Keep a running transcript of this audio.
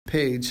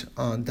page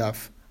on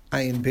Daf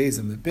Ayin Beis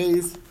and the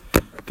Beis.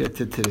 Get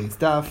to today's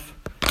Daf.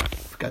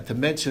 Forgot to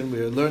mention we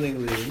are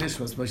learning the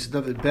Nishmas Moshe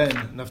David Ben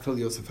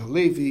Naftali Yosef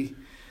Halevi,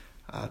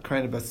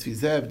 Karina Bas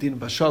Tzvi Dina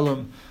Bas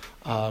Shalom,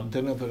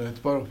 Daniel Ben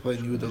Baruch Ben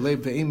Yehuda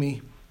Leib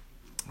Ve'imi,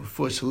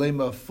 for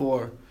Shalema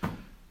for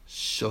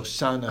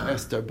Shoshana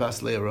Esther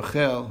Bas Leah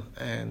Rachel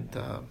and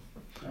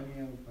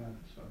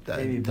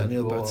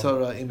Daniel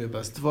Batzora, Imi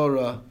Bas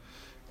Dvora,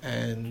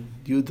 and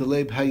Yehuda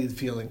Leib. How you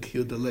feeling,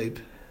 Yehuda Leib?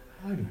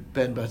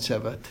 Ben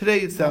Batsheva.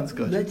 Today it sounds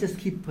good. Let's just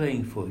keep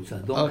praying for each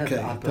other.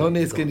 Don't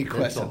ask any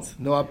questions.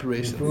 No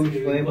operations. Food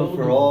flavor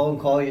for all,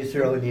 and call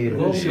Yisrael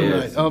Yiddish.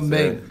 Right.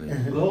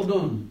 Amen.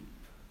 Gordon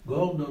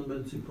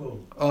Ben Tzipora.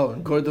 Oh,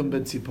 and Gordon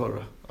Ben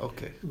Tzipora.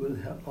 Okay. Will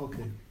help.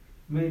 Okay.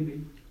 Maybe.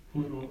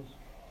 Who knows?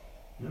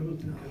 Never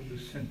think of the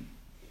sin.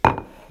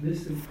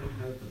 This thing can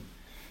happen.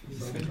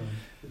 Sometimes.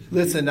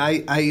 Listen,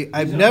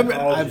 I've never.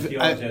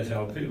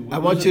 I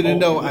want you to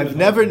know I've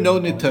never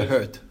known it to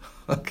hurt.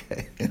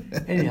 Okay.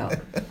 Anyhow,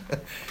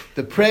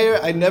 the prayer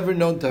I never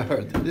known to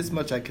hurt. This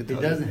much I could tell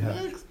it doesn't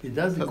hurt. It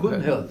doesn't.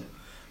 Couldn't hurt.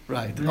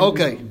 Right.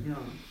 Okay.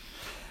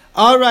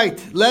 All right.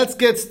 Let's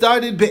get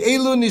started.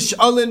 Be'elu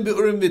nish'alin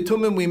be'urim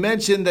v'tumim. We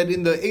mentioned that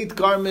in the 8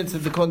 garments that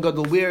the Kohen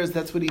Gadol wears,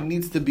 that's what he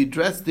needs to be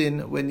dressed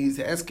in when he's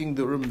asking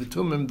the urim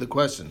v'tumim the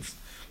questions.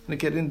 I'm going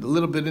to get in a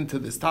little bit into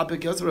this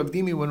topic. Yes, Rav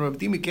Dimi. When Rav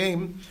Dimi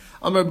came,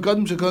 Amar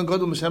B'Gadol Shekohen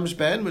Gadol Mishamish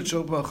Ben,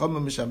 V'Shok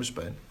B'Chama Mishamish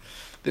Ben.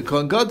 The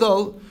Kohen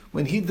Gadol,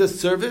 when he does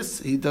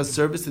service in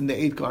the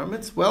 8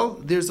 garments.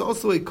 Well, there's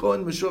also a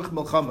Kohen Meshuach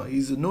Melchama.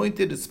 He's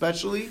anointed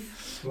especially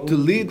to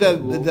lead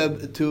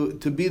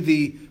to be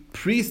the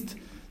priest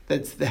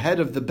that's the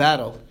head of the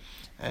battle,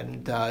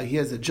 and he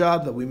has a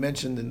job that we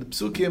mentioned in the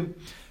Psukim,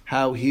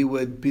 how he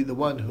would be the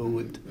one who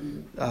would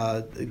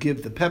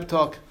give the pep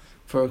talk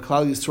for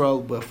Klal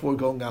Yisrael before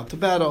going out to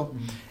battle,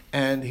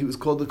 and he was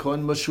called the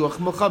Kohen Meshuach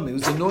Melchama. He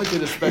was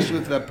anointed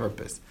especially for that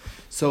purpose.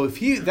 So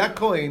if that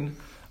Kohen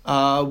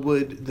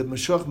the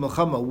Meshuach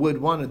Melchama would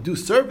want to do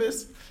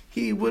service,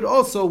 he would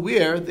also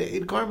wear the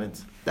 8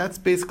 garments. That's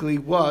basically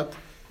what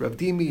Rav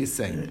Dimi is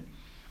saying.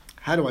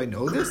 How do I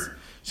know this?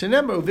 What's the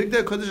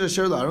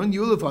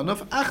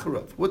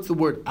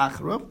word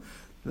acharav?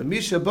 The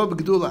Misha Bab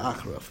Gedula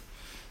acharav.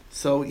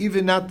 So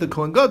even not the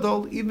Kohen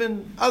Gadol,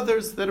 even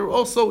others that are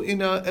also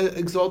in an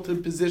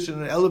exalted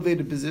position, an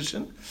elevated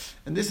position.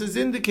 And this is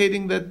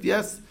indicating that,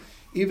 yes,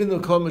 even the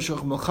Kohen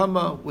Meshuach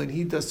Melchama, when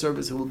he does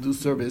service, he will do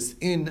service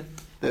in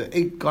the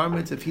 8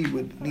 garments if he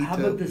would need to. How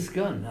about this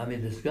gun? I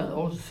mean, this gun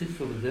also sits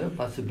over there,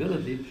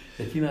 possibility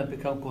that he might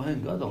become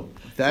Kohen Gadol.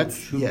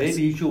 Yes.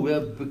 Maybe he should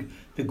wear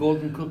the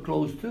golden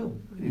clothes too.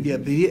 Yeah,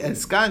 but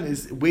Skan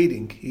is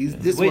waiting. He's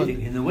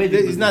waiting. In the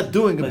waiting. He's not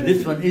doing it. But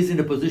this one is in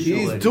a position.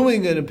 He's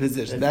doing it in a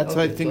position. That's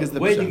what I think is the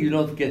waiting. Pshat. You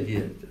don't get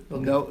yet.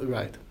 Okay. No,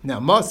 right.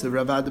 Now, Masa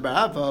Ravad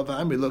Barava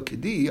Amri Lo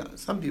Kedi.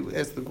 Some people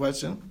ask the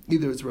question.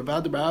 Either it's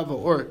Ravad Barava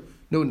or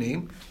no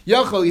name.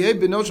 Yachol Yeh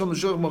Benoshal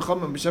Meshuach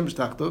Melchama Mishemesh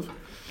Tachtov.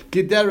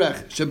 You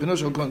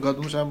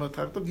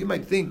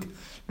might think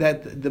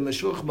that the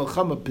Meshuach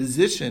Melchama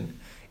position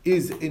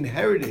is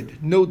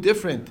inherited, no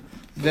different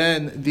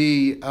than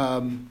the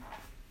Kohen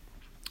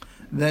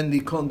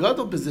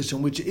Gadol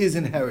position, which is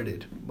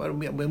inherited. But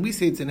when we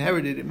say it's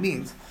inherited, it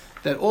means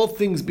that all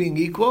things being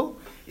equal,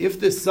 if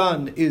the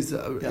son is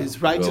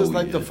righteous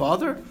like the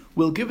father,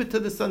 we'll give it to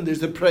the son.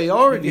 There's a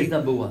priority. He's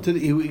number one.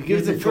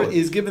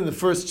 He's given the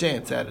first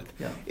chance at it.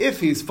 Yeah.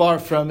 If he's far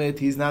from it,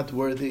 he's not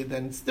worthy,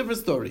 then it's a different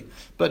story.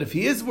 But if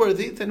he is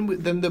worthy,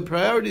 then the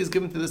priority is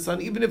given to the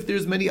son, even if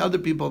there's many other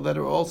people that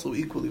are also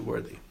equally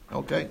worthy.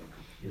 Okay?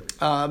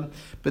 Yeah.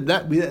 But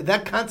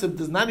that concept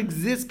does not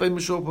exist by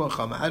Meshuach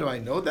Melchama. How do I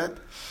know that?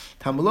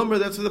 Tamalomer,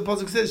 that's what the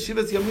pasuk says.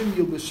 Shivas Yamim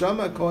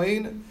Yilbashama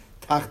Kohen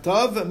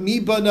Tachtav Mi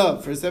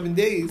Banav. For 7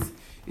 days,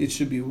 it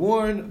should be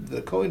worn.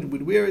 The Kohen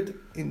would wear it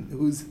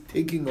who's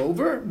taking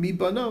over Mi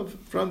Banav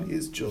from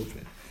his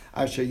children.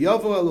 Asher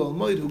Yavo Al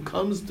Moed, who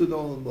comes to the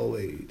Ol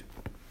Moed.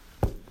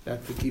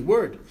 That's the key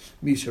word.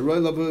 Misharoi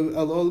Lavo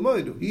Al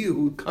Moed, he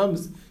who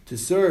comes to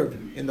serve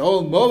in the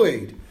Ol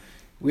Moed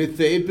with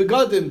the 8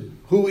 begadim,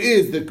 who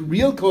is the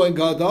real Kohen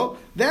Gadol.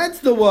 That's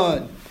the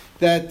one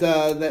that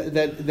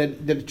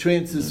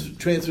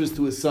transfers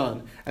to his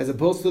son, as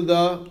opposed to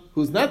the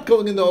who's not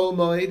going in the Ol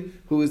Moed,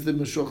 who is the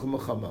Meshuach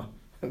Melchama.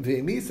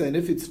 And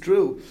if it's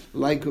true,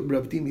 like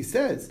Rav Dimi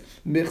says,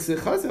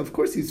 of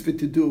course he's fit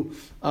to do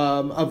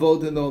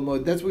avodah in the Ol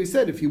Moed. That's what he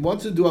said. If he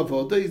wants to do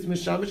avodah, he's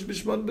mishamish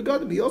b'shmon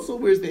begadim. He also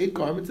wears the 8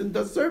 garments and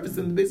does service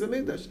in the Beis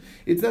HaMikdash.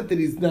 It's not that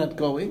he's not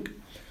going.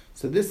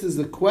 So this is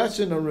a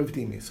question on Rav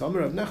Dimi. So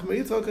Rav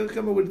Nachman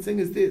Yitzchak, what it's saying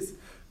is this: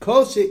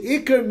 Kol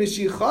she'ikar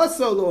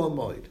mishichasa lo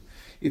Moed.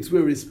 It's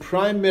where his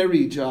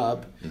primary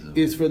job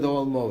is for the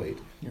Ol Moed.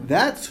 Yeah.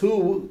 That's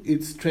who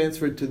it's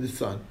transferred to the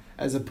son,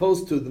 as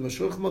opposed to the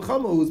Meshuach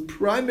Melchama, whose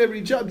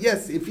primary job,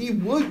 yes, if he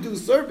would do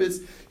service,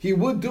 he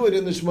would do it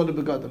in the Shmona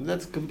Begadim.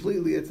 It's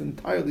an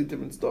entirely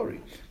different story.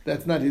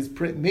 That's not his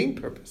main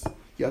purpose.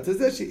 His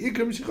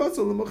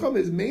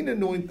main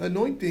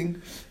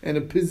anointing and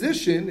a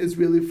position is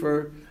really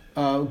for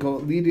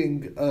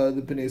leading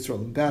the Bnei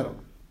Yisrael in battle.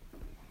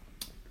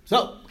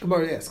 So,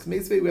 Gemara asks, we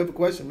have a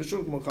question. The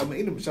Meshulach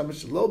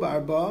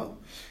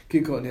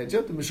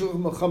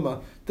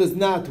Melchama does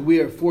not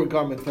wear 4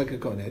 garments like a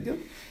Kohen Hedyot,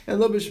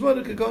 and Lo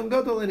B'Shmona Kohen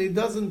Gadol, and he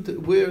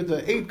doesn't wear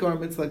the 8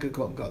 garments like a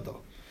Kohen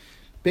Gadol.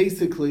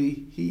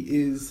 Basically, he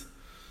is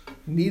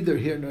neither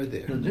here nor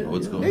there.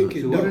 What's going on?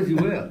 Naked. So no. what does he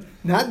wear?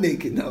 Not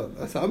naked, no.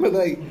 So I'm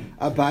like,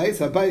 Abai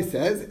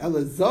says,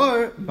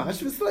 Elazar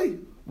Mashvislei.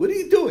 What are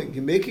you doing?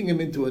 You're making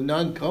him into a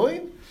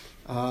non-Kohen?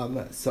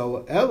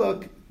 So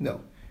Elok,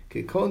 no.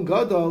 Ke Kohen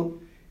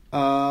Gadol,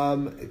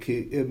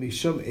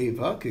 Mishum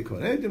Eva, Ke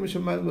Kohen Hedyot,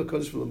 Mishum Ma'alim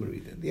LaKodesh V'lo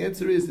Meridin. The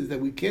answer is that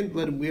we can't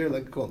let him wear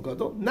like a Kohen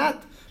Gadol,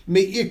 not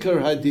Me'ikar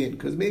Hadin,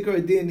 because Me'ikar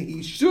Hadin,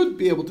 he should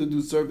be able to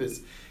do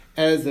service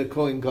as a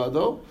Kohen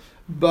Gadol,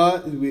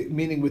 but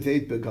meaning with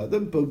 8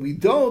 begadim, but we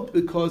don't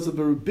because of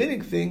a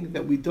rabbinic thing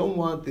that we don't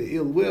want the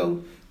ill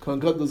will.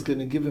 Kohen Gadol is going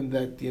to give him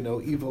that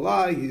evil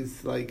eye.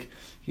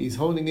 He's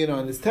honing in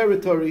on his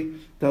territory.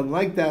 Doesn't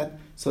like that,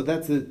 so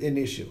that's an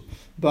issue.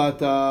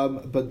 But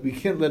we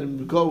can't let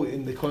him go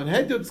in the Kohen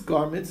Hedyot's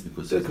garments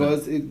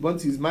because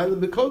once he's Ma'alim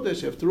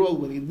B'Kodesh, after all,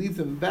 when he leaves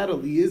them in battle,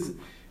 he is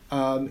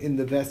in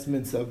the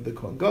vestments of the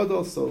Kohen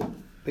Gadol. So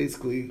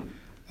basically,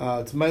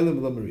 it's Ma'alim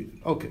V'lo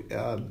Meridin. Okay,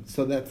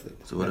 so that's it.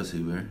 So what does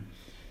he wear?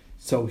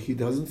 So he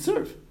doesn't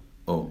serve.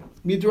 Oh.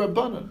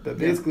 Midrabanan. But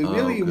basically,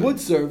 really, he would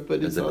serve,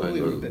 but it's only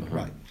a bit.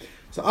 Right.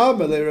 So,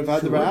 What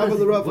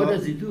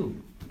does he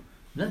do?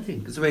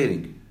 Nothing. It's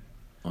waiting.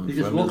 He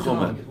just walks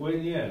around.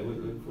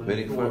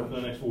 Waiting for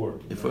the next war.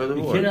 For the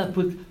He war. cannot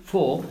put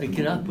 4, he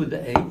cannot put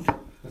the 8.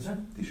 What's that?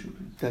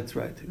 That's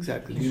right,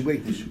 exactly. You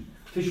wait.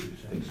 Tissues.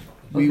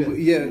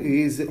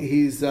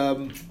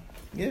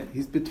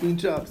 He's between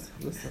jobs.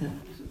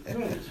 Listen.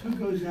 Who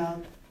goes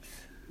out?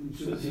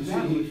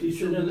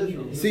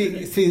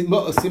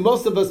 See,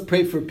 most of us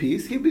pray for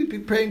peace. He would be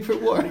praying for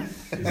war. He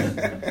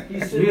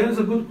has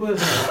a good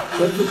question.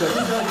 What's the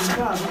question?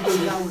 He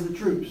goes out with the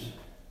troops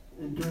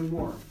and doing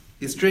war.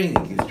 He's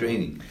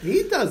training.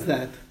 He does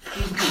that.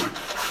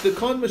 The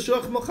Kohen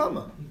Meshulach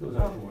Melchama.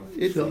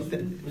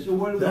 So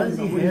what Does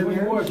he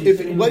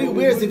have What he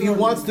wears if he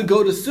wants to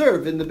go to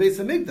serve in the Beis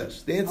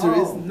Hamikdash? The answer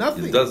is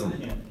nothing. He doesn't.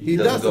 He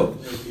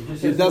doesn't.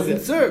 He doesn't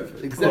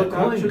serve. Exactly.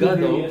 Kohen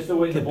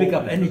Gadol can pick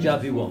up any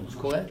job he wants,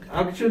 correct?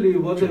 Actually,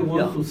 what I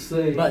want to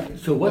say... But,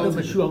 so what of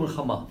Meshulach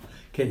Melchama?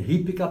 Can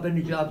he pick up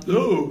any job?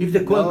 No. If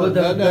the Kohen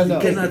Gadol No.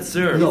 He cannot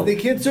serve. No. They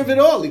can't serve at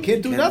all. He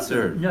can't do Can't nothing.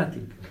 serve.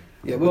 Nothing.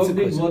 Yeah, what's the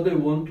question? What I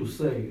want to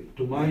say,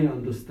 to my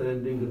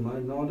understanding and my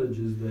knowledge,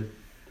 is that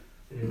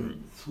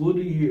through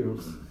the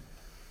years,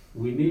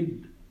 we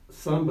need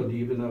somebody,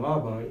 even a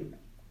rabbi,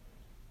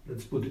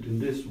 let's put it in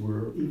this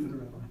word, even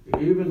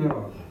a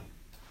rabbi,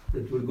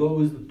 that will go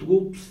with the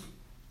troops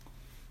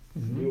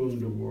during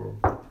the war.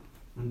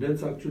 And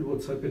that's actually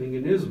what's happening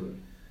in Israel.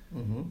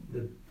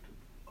 That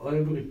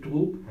every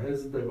troop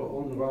has their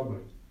own rabbi.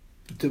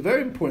 It's a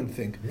very important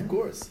thing, of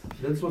course.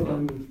 That's what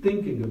I'm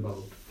thinking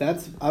about.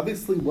 That's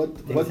obviously what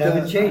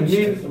haven't I changed.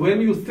 mean,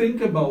 when you think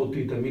about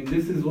it, I mean,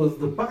 was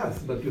the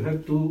past, but you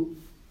have to...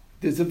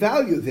 There's a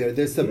value there.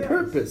 There's a Yes.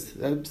 purpose.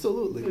 So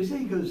Absolutely. you say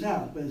he goes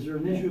out, but is there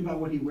an issue about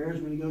what he wears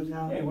when he goes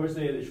out? Hey, where's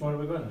the Shmona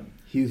Begonim?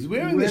 He's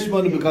wearing the Wearing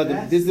Shmona the- Begadim.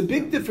 that's- There's a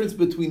big difference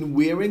between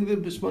wearing the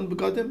Shmona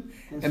Begadim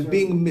and serving.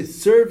 being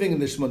serving in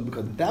the Shmona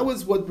Begadim. That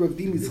was what Rav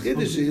Dimi's It's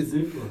Chiddush completely is,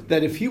 different.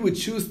 that if he would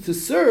choose to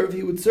serve,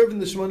 he would serve in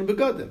the Shmona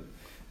Begadim.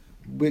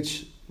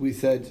 Which we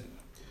said,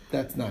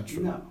 that's not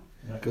true. No.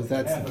 Because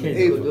that's Yeah, Okay,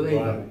 Ava. go to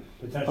Ava.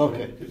 Potentially,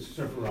 Okay. could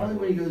serve for Only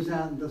when he robbery. goes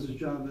out and does his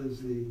job as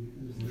the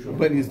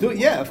But he's doing,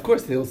 yeah, of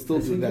course, he'll still I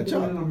do think that they do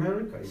it in job.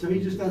 America. So he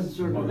just doesn't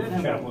serve Well, in the they're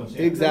temple. chaplains,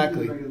 yeah.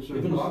 Exactly. Regular service.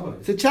 Even rabbis.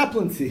 It's a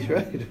chaplaincy,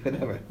 right?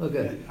 Whatever.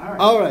 Okay. All right.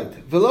 All right.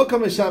 V'lo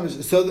kama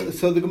shamish.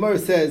 So the Gemara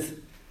says,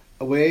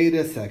 wait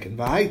a second.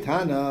 V'hai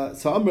Tana.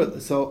 So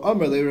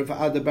Amr le Rav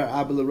Ada bar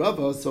Abba le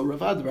Rava. So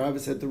Rav Ada bar Abba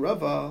said to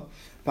Rava,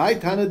 V'hai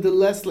Tana de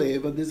Leslie.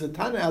 But there's a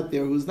Tana out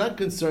there who's not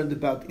concerned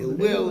about ill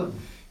will.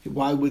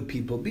 Why would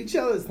people be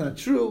jealous? Not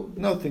true.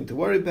 Nothing to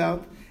worry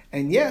about.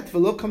 And yet,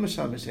 v'lo kama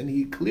shamish. And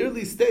he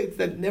clearly states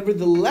that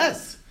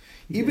nevertheless,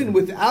 even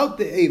without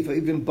the Eva,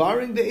 even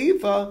barring the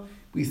Eva,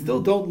 we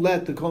still don't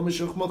let the Kol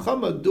Meshulach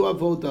Melchama do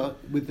avoda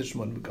with the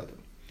Shmona Begadim.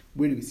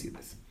 Where do we see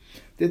this?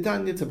 The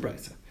Tanya, it's a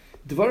brisa.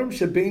 Dvarim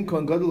shebein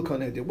Kohen Gadol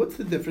Kohen Hedyot. What's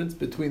the difference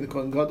between the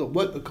Kohen Gadol,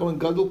 what a Kohen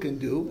Gadol can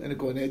do, and a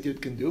Kohen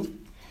Hedyot can do?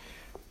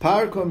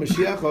 Par Kohen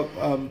Mashiach.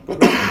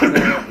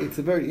 It's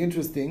a very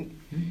interesting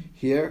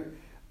here.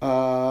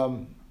 Par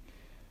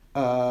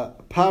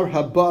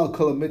Habal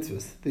Kol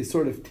Mitzvahs. They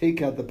sort of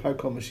take out the Par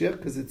Kol Mashiach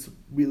because it's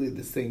really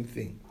the same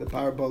thing. The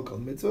Par Habal Kol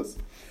Mitzvahs.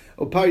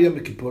 O Par Yom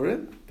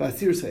Kippurim.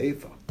 Vasir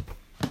Sa'efa.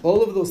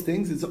 All of those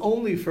things is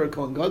only for a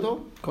Kohen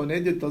Gadol. Kohen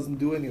Hedyot doesn't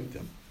do any of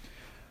them.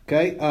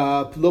 Okay,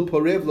 lo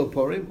porev lo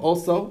porim.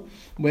 Also,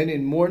 when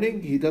in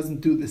mourning, he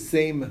doesn't do the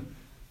same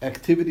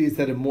activities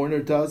that a mourner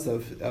does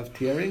of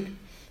tearing.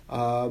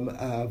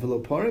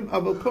 V'lo porim,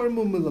 aval porim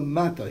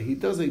u'milamata. He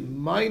does a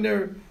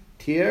minor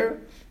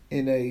tear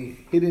in a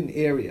hidden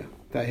area.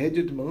 Kohen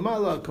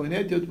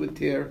Hedyot would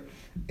tear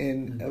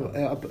in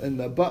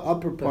the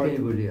upper part,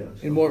 Everybody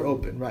else. in more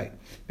open, right?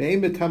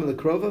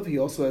 He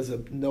also has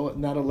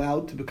not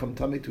allowed to become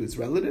tummy to his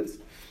relatives.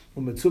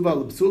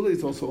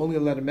 He's also only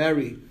allowed to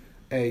marry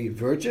a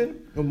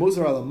virgin.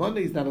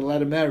 He's not allowed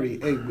to marry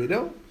a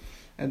widow,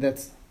 and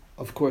that's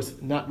of course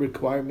not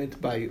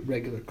requirement by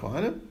regular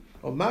kohanim.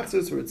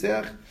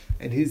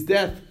 And his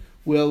death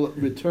will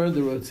return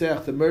the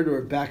rotzeach, the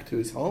murderer, back to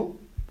his home.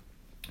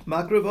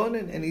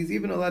 And he's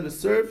even allowed to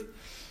serve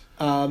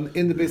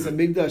in the Beis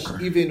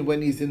Hamikdash, even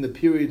when he's in the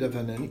period of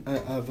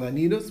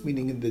Aninus,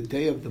 meaning in the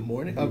day of the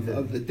mourning,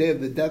 of the day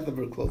of the death of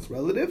a close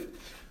relative.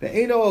 But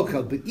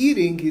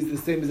eating, he's the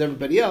same as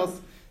everybody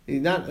else.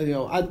 He's not,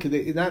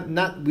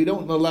 we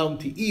don't allow him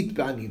to eat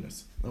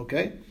Ba'aninus.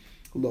 Okay?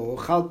 Lo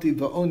ochalti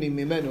va'oni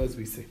mimenu, as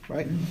we say,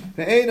 right?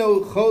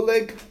 Ve'eno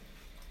cholek.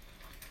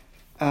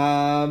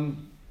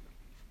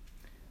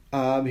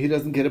 He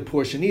doesn't get a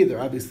portion either.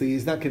 Obviously,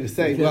 he's not going to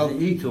say, he's not.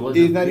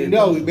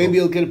 No, maybe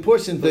he'll get a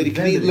portion that he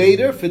can eat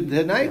later for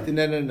tonight.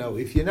 Yeah. No.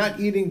 If you're not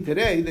eating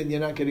today, then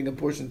you're not getting a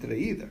portion today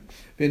either.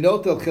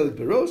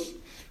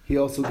 He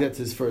also gets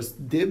his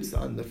first dibs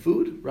on the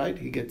food, right?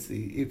 He gets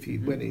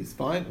when he's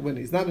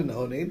not an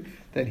onein,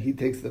 then he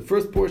takes the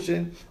first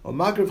portion. Or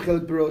makrav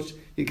chelik barosh,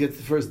 he gets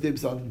the first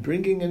dibs on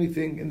bringing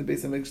anything in the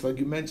Beis Hamikdash, like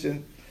you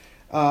mentioned.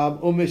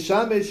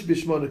 Umeshamesh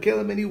b'shmona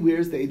kelim, and he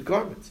wears the 8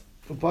 garments.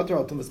 It's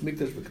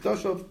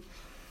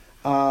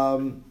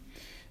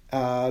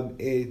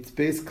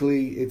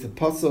basically, it's a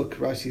pasuk.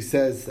 Rashi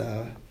says,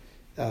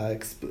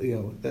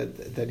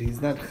 that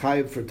he's not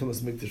chayiv for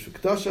Tumas Mikdash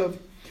v'Kedashav,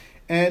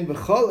 and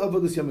v'chol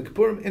avodas Yom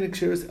Kippurim in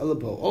Ksheris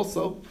Elabo.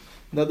 Also,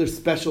 another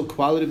special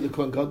quality of the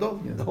Kohen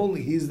Gadol. Yeah.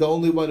 He's the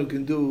only one who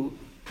can do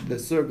the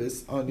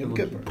service on Yom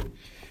Kippur.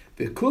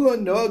 This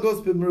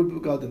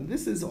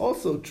is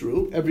also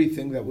true.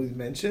 Everything that we've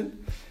mentioned,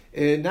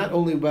 not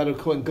only about a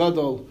Kohen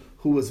Gadol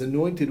who was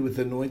anointed with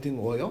anointing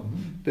oil,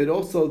 but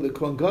also the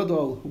Kohen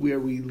Gadol, where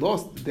we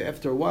lost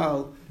after a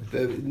while,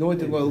 the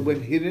anointing oil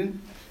went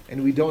hidden,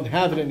 and we don't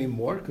have it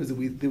anymore because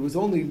there was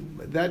only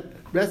that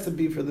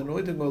recipe for the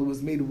anointing oil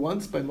was made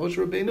once by Moshe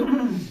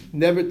Rabbeinu,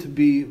 never to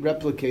be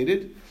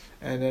replicated,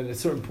 and at a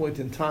certain point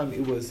in time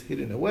it was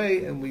hidden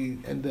away, and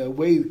the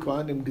way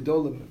Kohanim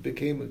Gedolim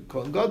became a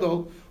Kohen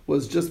Gadol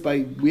was just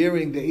by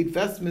wearing the 8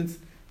 vestments.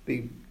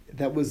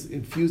 That was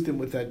infused him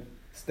with that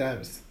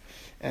status.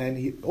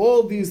 And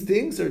all these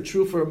things are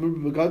true for a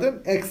Merubah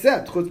Begadim,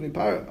 except Chutz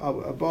Mipar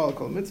Abal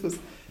Kol Mitzvahs,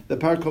 the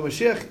Par Kol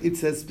Mashiach. It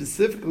says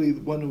specifically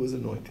the one who was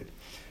anointed.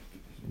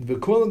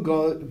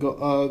 V'kula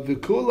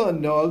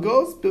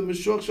Noagos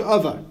b'Meshuach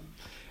She'avar,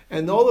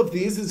 and all of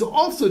these is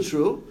also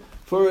true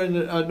for an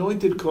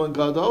anointed Kohen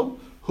Gadol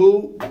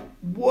who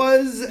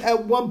was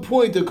at one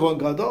point a Kohen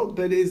Gadol,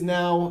 but is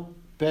now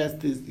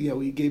past his.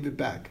 He gave it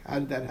back. How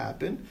did that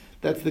happen?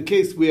 That's the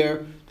case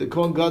where the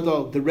Kohen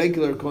Gadol, the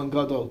regular Kohen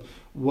Gadol,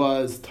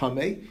 was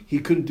tamei. He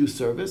couldn't do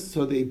service,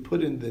 so they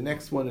put in the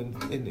next one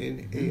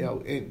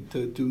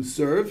to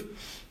serve.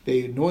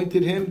 They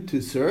anointed him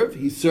to serve.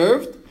 He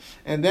served,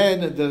 and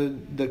then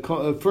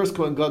the first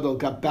Kohen Gadol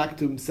got back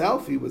to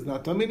himself. He was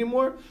not tamei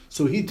anymore,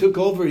 so he took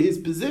over his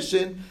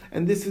position,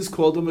 and this is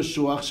called a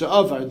Meshuach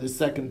She'avar, the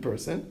second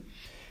person.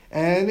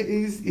 And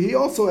he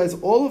also has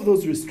all of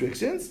those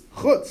restrictions.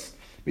 Chutz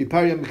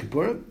Mipar Yom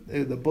Kippurim,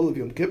 the bull of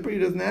Yom Kippur, he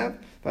doesn't have.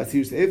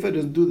 Vasir Seifa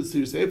doesn't do the Sir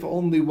Seifa.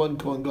 Only one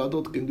Kohen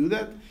Gadol can do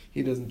that.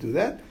 He doesn't do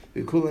that.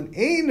 V'kulan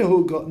ein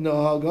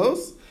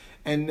nohagos,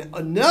 and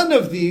none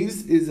of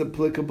these is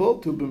applicable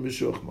to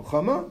b'Meshuach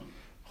Melchama.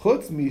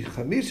 Chutz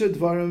michamisha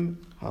dvarim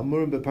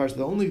hamurim beparsha.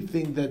 The only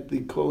thing that the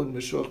Kohen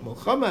Meshuach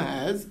Melchama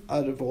has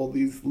out of all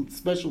these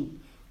special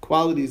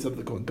qualities of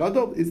the Kohen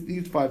Gadol is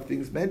these 5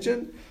 things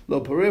mentioned: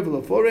 lo parev,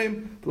 lo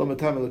forem, lo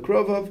matam el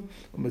krovav,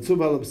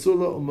 u'metzuv al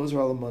b'sula, u'mozar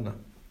al amana.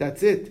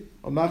 That's it.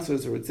 Umachzor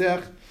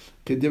zeritzeach.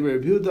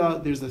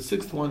 There's a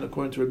 6th one,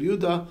 according to Rabbi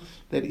Yehuda,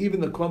 that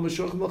even the Kohen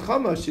Meshuach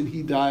Melchama, should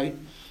he die,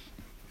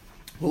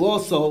 will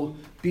also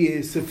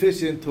be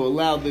sufficient to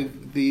allow the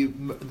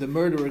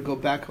murderer to go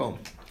back home.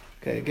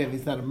 Okay, again,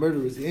 he's not a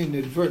murderer; it's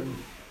inadvertent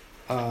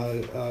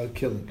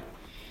killing.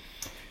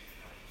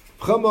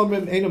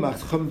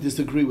 Chachamim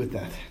disagree with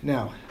that.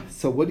 Now,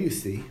 so what do you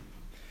see?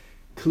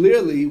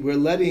 Clearly, we're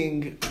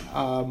letting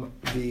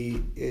the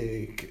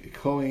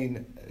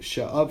Kohen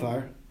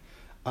She'avar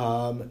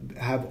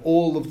have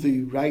all of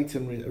the rights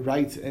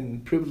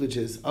and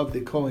privileges of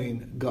the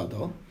Kohen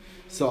Gadol.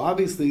 So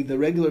obviously, the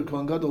regular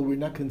Kohen Gadol, we're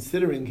not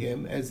considering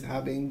him as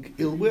having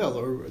ill will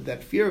or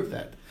that fear of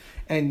that.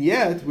 And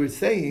yet, we're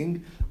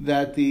saying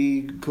that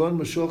the Kohen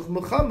Meshuach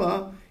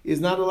Melchama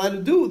is not allowed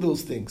to do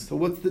those things. So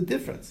what's the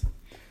difference?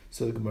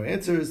 So the Gemara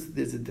answers,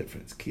 there's a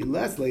difference. Ki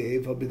les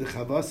le'eva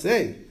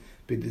b'dechavasei,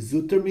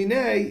 b'dezuter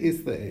minei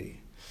islei.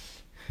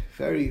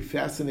 Very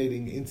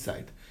fascinating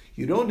insight.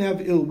 You don't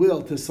have ill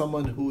will to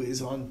someone who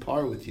is on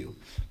par with you,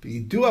 but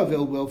you do have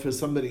ill will for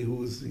somebody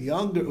who is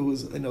younger, who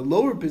is in a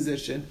lower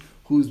position,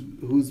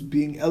 who's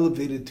being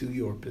elevated to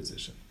your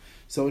position.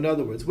 So, in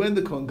other words, when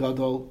the Kohen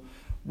Gadol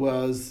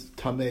was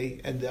tamei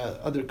and the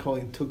other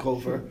Kohen took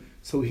over,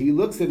 So he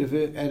looks at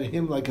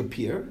him like a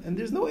peer, and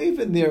there's no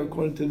even there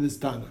according to this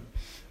Tana.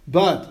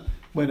 But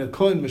when a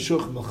Kohen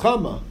Meshuch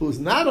Melchama, who's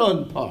not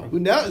on par, who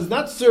now is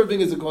not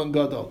serving as a Kohen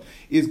Gadol,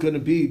 is going to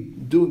be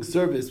doing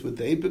service with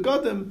the Eid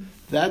Begadim,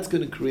 that's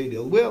going to create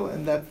ill will,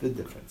 and that's the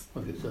difference.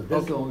 Okay, so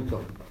that's the only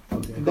talking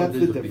about. Okay, That's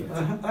the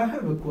difference. I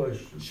have a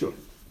question. Sure.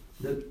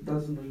 That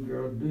doesn't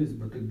regard this,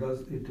 but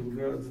it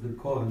regards the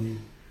Kohanim.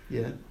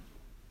 Yeah.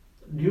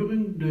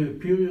 During the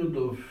period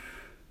of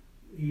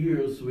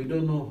years, we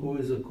don't know who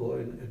is a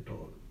Kohen at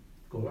all,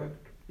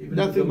 correct? Even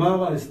the Nothing.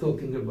 Gemara is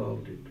talking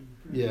about it.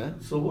 Yeah.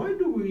 So why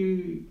do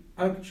we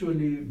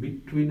actually,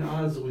 between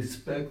us,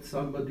 respect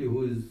somebody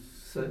who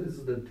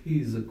says that he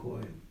is a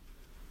Kohen?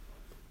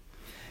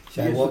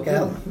 Should I walk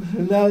out?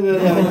 No.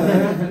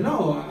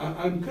 No,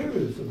 I'm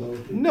curious about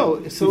it.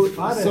 No. So His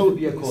father has so to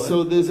be a Kohen.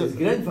 so there's His a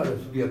grandfather has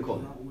to be a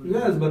Kohen.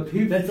 Yes, but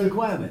That's a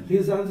requirement.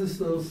 his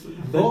ancestors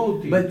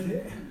bought it. But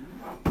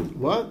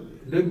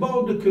what? They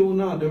bought the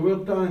Keuna. There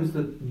were times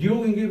that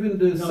during even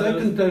the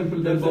second temple,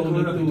 they That's the bought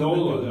Kohen it to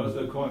Gadol, that was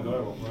the Kohen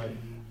Gadol, right?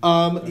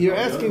 You're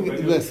Yeah, asking.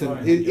 regular Listen,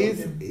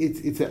 Kohen.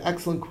 it's an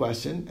excellent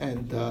question,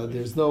 and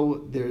there's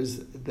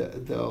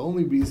the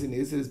only reason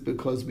is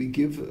because we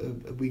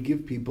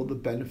give people the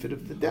benefit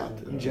of the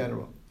doubt in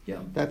general. yeah,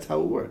 That's how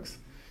it works.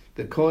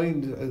 The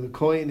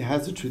Kohen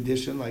has a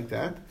tradition like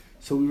that,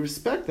 so we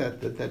respect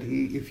that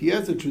if he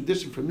has a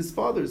tradition from his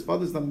father's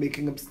not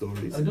making up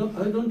stories. I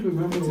don't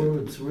remember where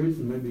it's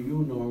written. Maybe you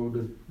know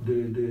that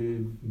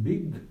the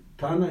big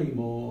Tanaim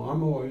or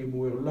Amorim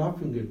were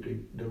laughing at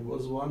it. There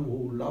was one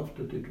who laughed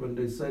at it when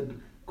they said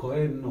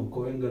Kohen or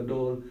Kohen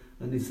Gadol,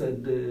 and he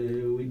said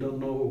we don't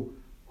know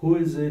who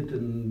is it,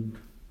 and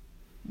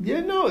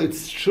Yeah, no,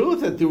 it's true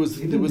that there was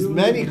Even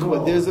many.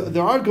 during the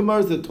There are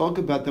Gemaras that talk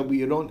about that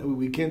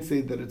we can't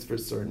say that it's for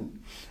certain,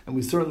 and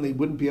we certainly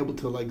wouldn't be able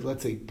to, like,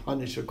 let's say,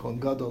 punish a Kohen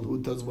Gadol who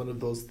does one of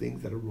those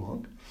things that are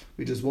wrong.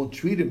 We just won't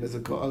treat him as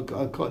not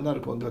a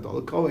Kohen Gadol,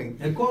 a Kohen.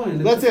 a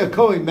Kohen. Let's say a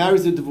Kohen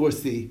marries a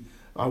divorcee.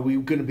 Are we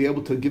going to be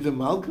able to give him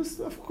malchus?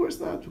 Of course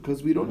not,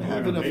 because we don't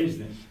have enough.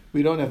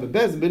 We don't have a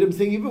bezin. But I'm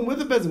saying even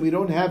with a bezin, we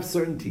don't have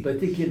certainty. but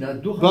he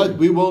cannot do But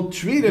we won't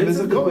treat him This as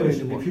a is the Kohen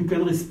question. anymore. If you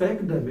can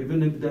respect them,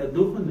 even if they're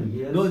Duchanim,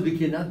 yes. No, they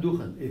cannot do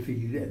it. If he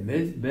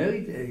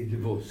married a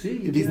divorcee,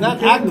 If he's you not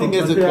cannot. acting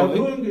as a But they are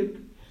Kohen, doing it.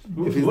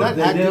 if he's But not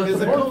they acting are as a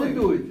supposed to Kohen,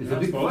 do it. It's a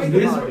big supposed fight In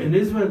about Israel, it. in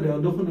Israel, they are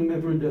Duchanim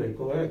every day,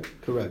 correct?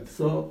 correct.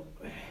 So,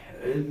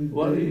 and,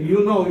 Well,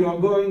 you know, you're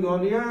going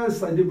on,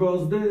 yes, I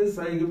divorced this,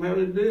 I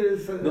married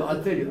this. No,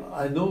 I'll tell you,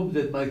 I know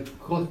that my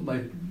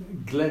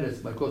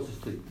Gladys, my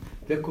co-sister,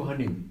 they're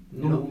Kohanim.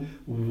 You know,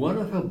 one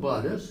of her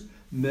brothers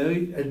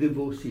married a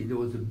divorcee. There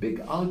was a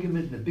big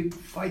argument and a big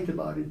fight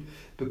about it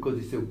because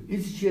he said,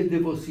 is she a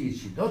divorcee?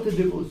 Is she not a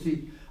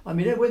divorcee? I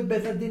mean, they went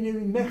better than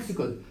in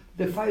Mexico.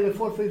 They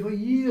fought for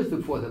years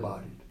to fought about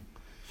it.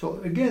 So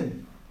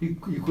again, he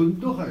couldn't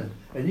do it.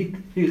 And he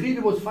really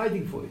was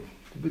fighting for it.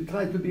 To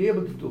try to be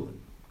able to do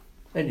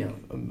it. Anyhow.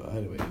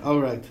 Anyway, all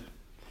right.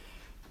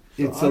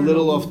 So It's I a don't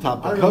little know- off I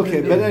topic. don't Okay,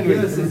 think but they- anyway,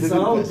 Yes, this is a it's good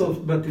out question.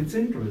 of, but it's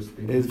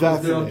interesting. It's because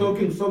they are fascinating.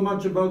 talking so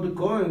much about the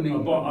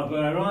Kohen. But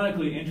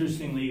ironically,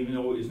 interestingly, even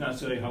though it's not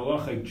so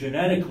halachic,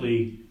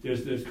 genetically,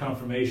 there's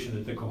confirmation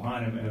that the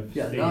Kohanim have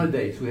Yeah, stayed.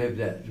 nowadays we have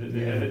that.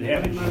 They have a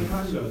gene,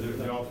 Mitochondria. so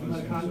they're all from the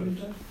The same mitochondria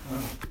source.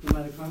 test? The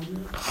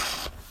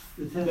mitochondria?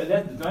 The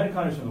test- The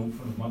mitochondria is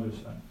from the mother's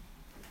side.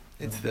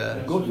 It's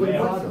That's the Go the to the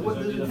male. father. What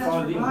does The the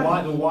father- test the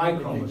provide? Y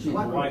chromosome.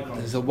 What? The Y chromosome.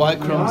 there's a Y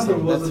My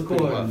chromosome. was That's a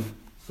pretty Kohen. rough.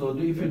 So if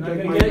you You're not take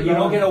gonna my get- you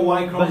don't get a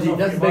Y But chromosome it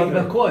doesn't from make your him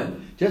a mother.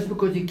 Kohen. Just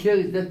because he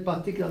carries that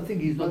particular thing,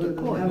 he's not a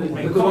Kohen. Make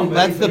Because- Kohen.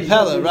 That's the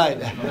Pella, right?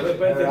 But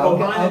the I'll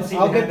Kohanim seem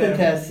I'll to get have the that-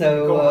 test,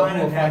 so Kohanim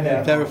we'll have find that.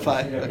 out.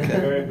 Verify, Yeah, okay.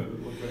 very good.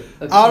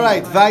 Okay. All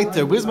right,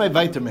 weiter. Where's my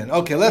vitamin?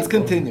 Okay, let's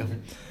continue.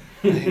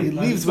 He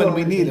leaves when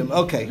we need him.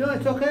 Okay. No,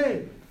 it's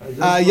okay.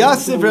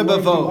 Yasif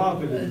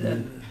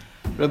Rebavo.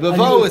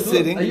 Rebavo was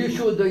sitting. Are you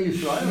sure that you You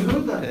try?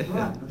 heard that? Come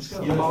on, let's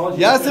go.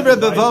 Yasif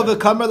Rebavo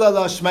v'kamar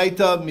la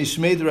shmeita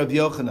mishmeid Rav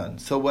Yochanan.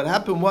 So what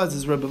happened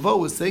was Rebavo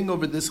was saying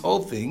over this whole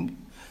thing,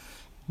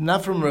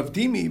 not from Rav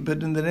Dimi,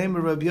 but in the name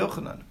of Rav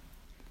Yochanan.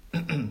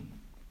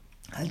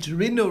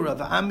 Algerino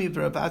Rav Ami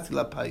v'Rav Asi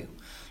Lapayu.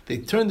 They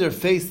turned their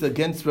face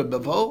against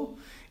Rebavo,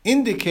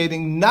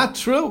 indicating not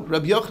true.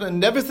 Rabbi Yochanan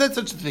never said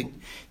such a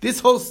thing. This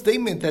whole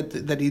statement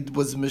that he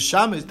was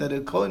meshamish, that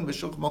a Kohen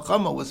Meshuch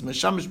Melchama was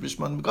meshamish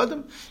b'shmon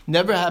begadim,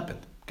 never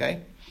happened.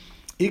 Okay.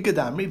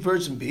 Ikadamri,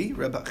 version B,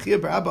 Rabbi Chia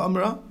bar Abba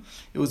Amra.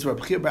 It was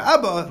Rabbi Chia bar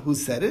Abba who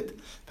said it.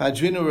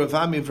 V'adrinu Rav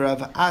Ami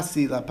v'Rav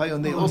Asi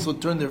Lapayon. They also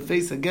turned their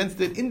face against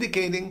it,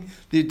 indicating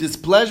their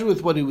displeasure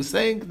with what he was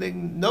saying. They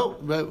no,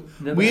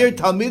 we are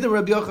Talmid of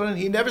Rabbi Yochanan.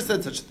 He never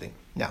said such a thing.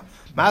 Now,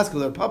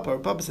 Maskul or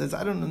Papa says,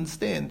 I don't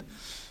understand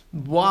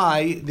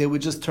why they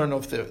would just turn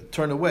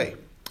away.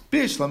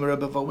 Bishlam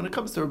Rebavo. When it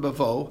comes to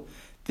Rebavo,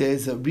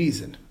 there's a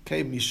reason.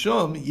 Okay,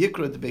 Mishum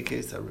Yikra de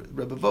Bekesa.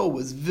 Rebavo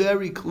was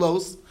very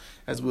close,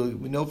 as we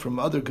know from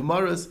other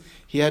Gemaras.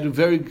 He had a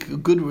very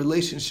good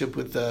relationship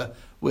with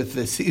with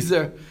the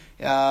Caesar.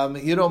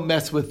 You don't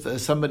mess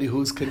with somebody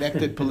who's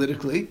connected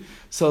politically.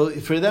 So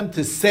for them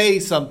to say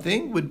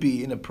something would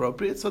be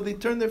inappropriate. So they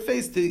turn their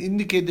face to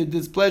indicate their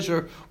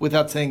displeasure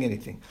without saying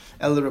anything.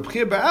 El Reb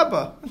Chia bar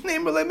Abba,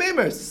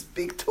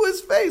 speak to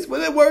his face. What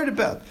are they worried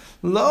about?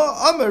 Lo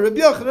Amar Reb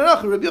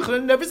Yochanan. Reb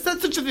Yochanan never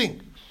said such a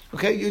thing.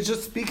 Okay, you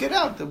just speak it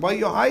out. Why are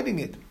you hiding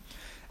it?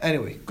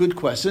 Anyway, good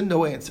question,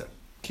 no answer.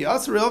 Ki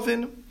Asar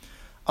Ravin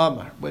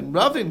Amar. When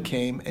Ravin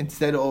came and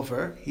said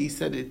over, he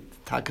said it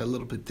a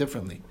little bit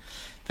differently.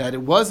 That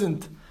it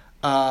wasn't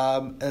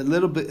a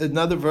little bit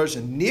another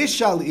version.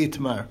 Nishal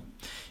Itmar.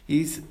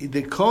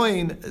 The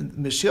Kohen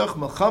Mashiach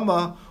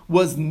Melchama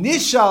was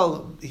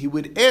Nishal. He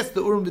would ask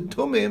the Urim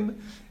V'Tumim,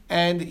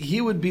 and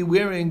he would be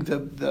wearing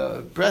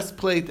the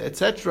breastplate,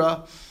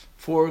 etc.,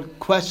 for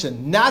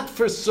question, not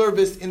for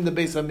service in the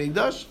Beis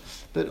Hamikdash,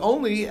 but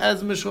only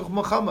as Mashiach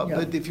Melchama. Yeah.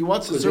 But if he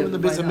wants to serve in the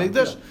Beis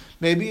Hamikdash,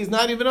 maybe he's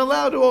not even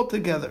allowed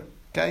altogether.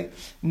 Okay,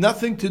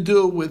 nothing to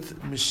do with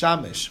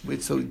mishamish, which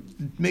so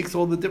it makes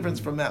all the difference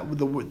from that with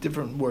the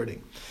different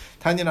wording.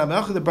 Tanya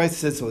Namacha, the Bryce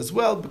says so as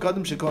well.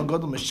 B'kadam shekon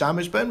gadol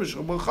mishamish ben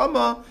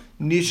mishachama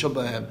nisha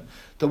b'hem.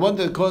 The one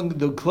the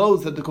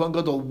clothes that the Kohen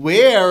Gadol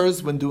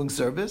wears when doing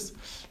service,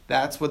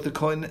 that's what the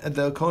Kohen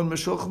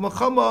Meshulch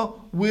Melchama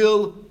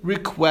will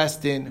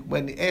request in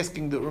when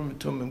asking the Urim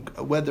Tumim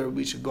whether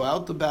we should go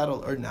out to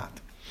battle or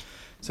not.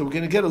 So we're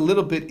going to get a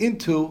little bit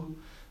into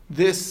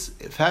this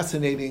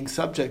fascinating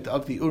subject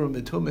of the Urim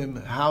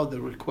Tumim, how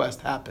the request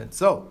happened.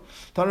 So,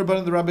 Tanur Ban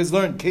and the rabbis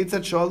learned,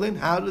 Ketzat Sholin,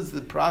 how does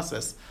the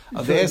process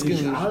of asking...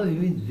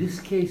 In this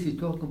case, you're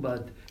talking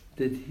about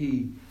that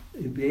he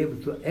be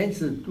able to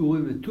answer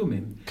Urim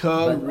Tumim,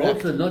 but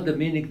also not the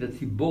meaning that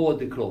he bore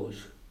the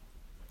clothes.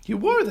 He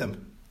wore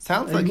them.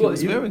 Sounds like he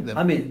was wearing them.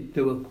 I mean,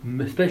 they were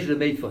specially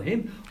made for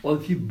him, or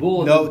if he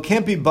bought... No, it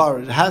can't be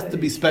borrowed. It has to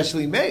be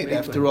specially made,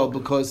 after all,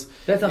 because...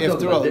 That's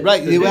after all,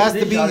 right, it has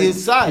to be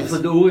his size. For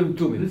the Urim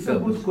Tumim. This is a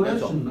good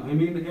question. I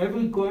mean,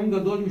 every Kohen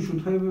Gadol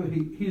should have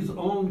his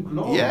own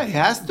clothes. Yeah, it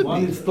has to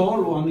one be. Is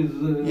tall, one is...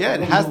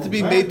 it has to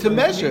be made to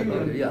measure.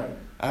 Yeah.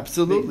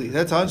 Absolutely,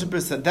 that's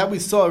 100%. That we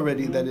saw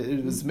already, that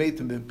it was made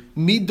to be.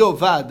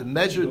 Midovad,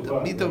 measured,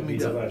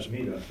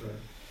 midovad.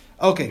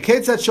 Okay,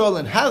 Ketzat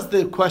Sholin, how's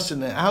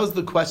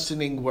the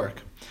questioning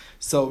work?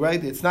 So,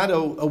 right, it's not a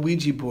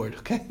Ouija board,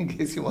 okay, in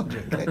case you're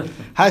wondering. Okay?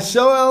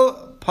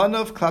 Hashoel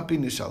Panav Klapi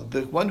Nishal.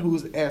 The one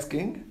who's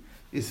asking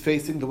is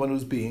facing the one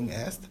who's being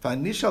asked.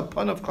 Nishal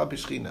Panav Klapi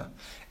Shechina.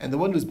 And the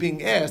one who's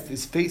being asked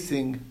is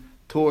facing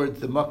toward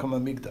the Makam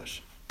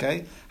HaMikdash.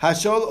 Okay?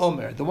 Hashol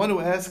Omer, the one who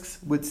asks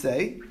would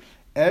say,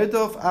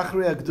 Erdof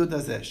Achrei Agdud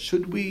Hazeh.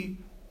 Should we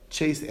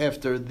chase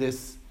after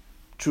this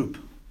troop?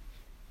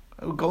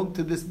 We're going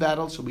to this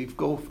battle, shall we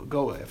go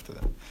after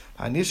them?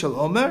 Hanishal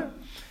Omer,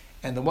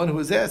 and the one who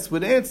is asked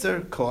would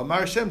answer, Ko Amar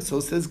Hashem, so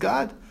says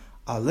God,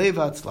 Alei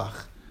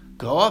v'atzlach.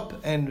 Go up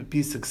and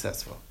be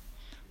successful.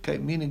 Okay,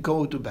 meaning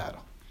go to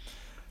battle.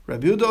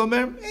 Rabbi Yehuda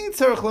Omer, Ein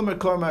tzarich lomer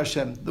Ko Amar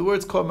Hashem. The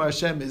words Ko Amar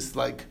Hashem is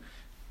like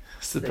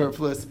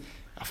superfluous.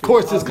 Of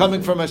course, it's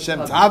coming from Hashem.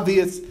 It's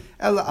obvious.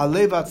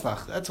 Alei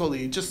v'atzlach. That's all.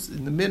 Just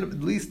in the minimum,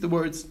 at least the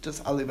words,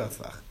 just Alei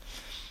v'atzlach.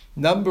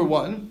 Number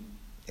one.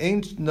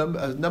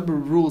 Number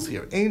of rules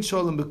here. Ein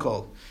sholem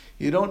b'kol.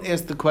 You don't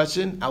ask the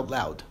question out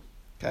loud.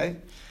 Okay?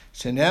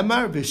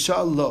 Shenemar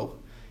v'shal lo.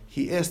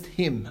 He asked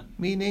him,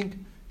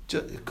 meaning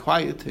just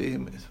quiet to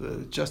him,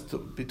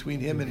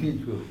 between him and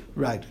him.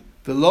 Right.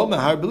 V'lo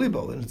mahar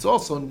b'libo. And it's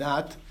also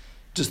not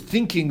just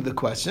thinking the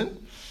question.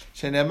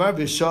 Shenemar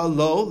v'shal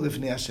lo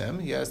lifnei Hashem.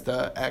 He has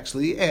to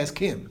actually ask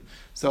him.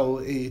 So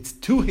it's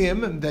to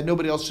him and that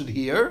nobody else should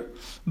hear,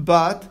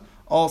 but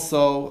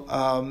also,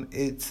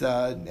 it's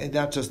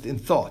not just in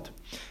thought.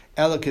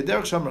 Like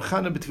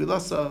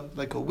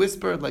a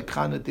whisper, like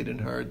Chana did in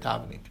her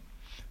davening.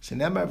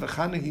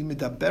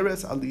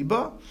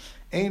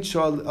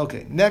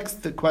 Okay,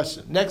 next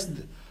question. Next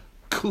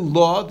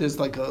law, there's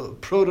like a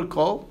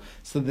protocol.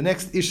 So the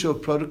next issue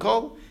of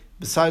protocol,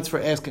 besides for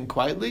asking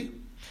quietly,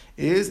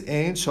 is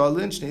Ein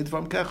Sholin Shnei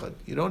Dvarim Kechad.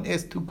 You don't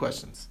ask two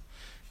questions.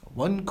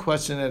 One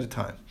question at a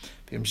time.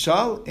 And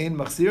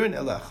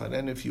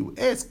if you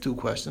ask two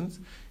questions,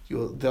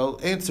 they'll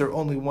answer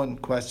only one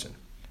question.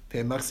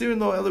 And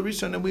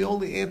we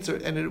only answer,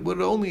 and it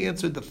would only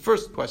answer the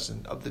first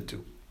question of the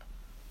two.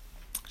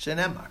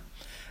 Shenemar.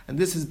 And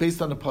this is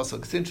based on a pasuk.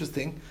 It's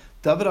interesting.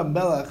 David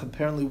HaMelech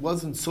apparently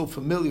wasn't so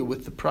familiar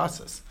with the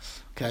process.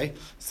 Okay,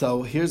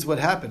 so here's what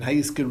happened.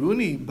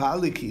 Hayiskeruni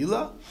ba'ali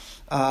kila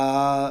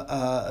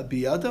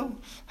biyado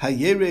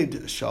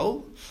hayered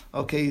shol.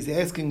 Okay, he's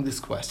asking this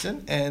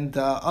question, and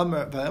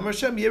Amar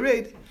Shem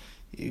Yered,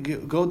 you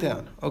go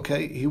down.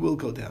 Okay, he will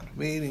go down.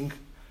 Meaning,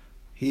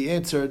 he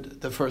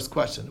answered the first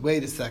question.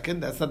 Wait a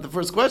second, that's not the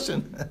first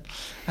question.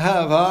 I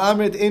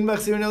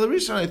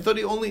thought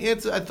he only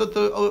answered. I thought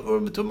the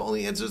Urim Tumim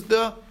only answers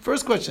the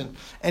first question,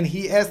 and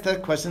he asked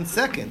that question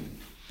second.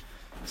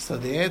 So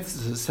the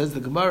answer says the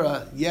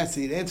Gemara. Yes,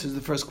 it answers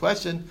the first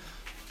question,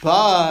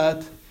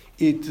 but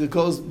it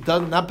goes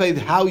not by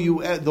how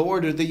the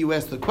order that you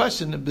ask the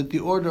question, but the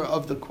order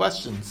of the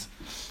questions.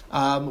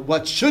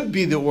 what should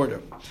be the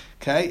order.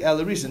 Okay,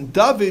 Elarishan.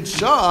 David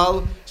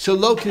Shal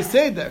Shalo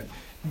Kiseder.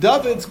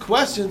 David's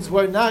questions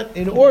were not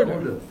in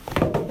order.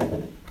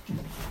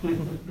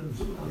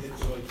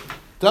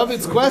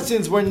 David's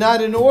questions were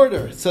not in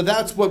order. So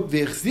that's what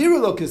V'chziru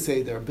Lo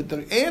Kiseder. But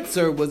the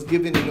answer was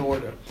given in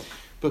order.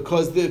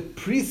 Because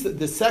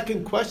the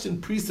second question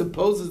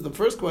presupposes the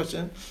first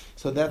question,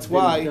 so that's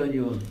why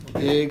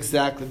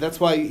exactly. That's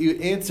why you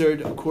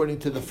answered according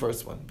to the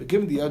first one. But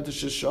given the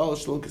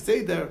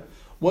Seder,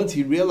 once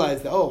he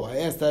realized that, I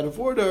asked out of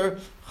order,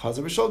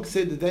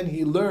 then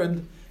he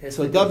learned.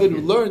 So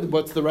David learned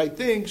what's the right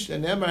thing. See,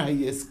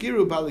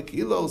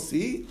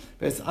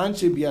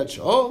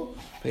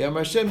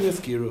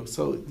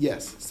 so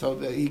yes, so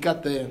he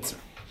got the answer.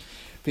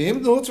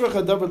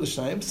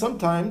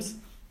 Sometimes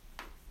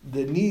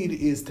the need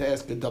is to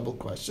ask a double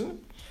question.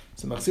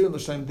 So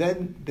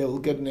then they will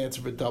get an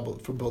answer for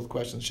both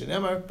questions.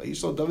 David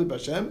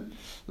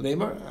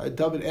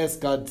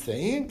asked God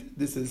saying,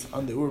 this is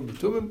on the Urim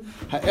Tumim,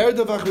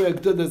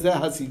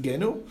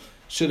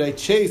 should I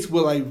chase,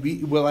 will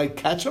I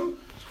catch him?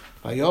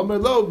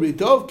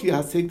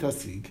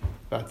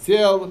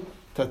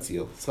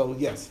 So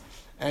yes,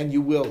 and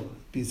you will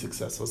be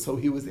successful. So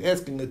he was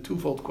asking a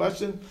twofold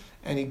question,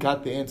 and he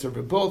got the answer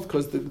for both,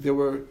 because they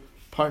were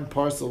part and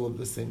parcel of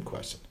the same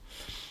question.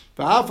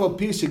 An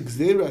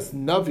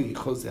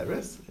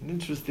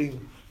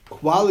interesting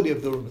quality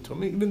of the Urim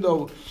Tumim, even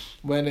though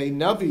when a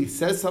Navi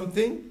says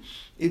something,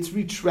 it's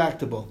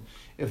retractable.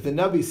 If the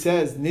Navi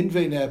says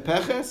Ninvei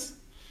Ne'epeches,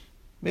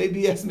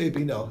 maybe yes,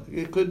 maybe no.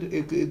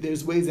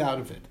 There's ways out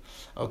of it.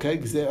 Okay,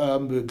 so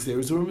the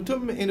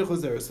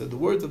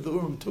words of the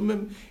Urim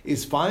Tumim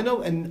is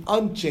final and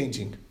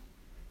unchanging.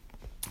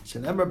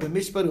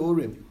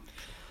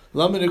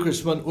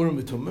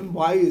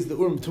 Why is the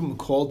Urim Tumim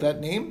called that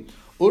name?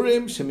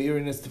 Urim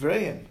Shemirin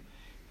Estvreim,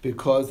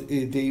 because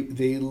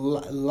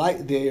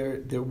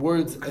their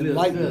words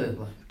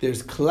enlighten.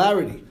 There's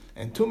clarity,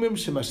 and Tumim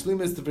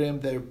Shemashlim Estvreim,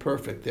 they're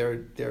perfect.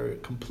 They're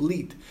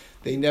complete.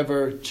 They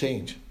never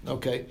change.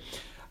 Okay.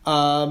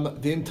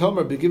 What do you mean?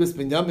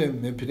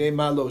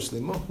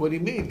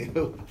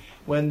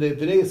 When the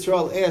Bnei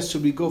Yisrael asked,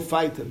 should we go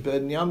fight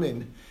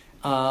Binyamin,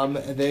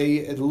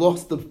 they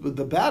lost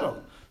the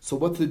battle. So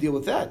what's the deal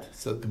with that?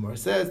 So the Gemara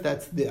says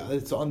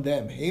it's on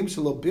them.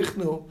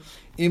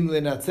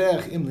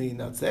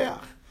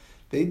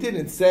 They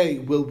didn't say,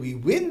 will we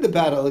win the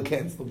battle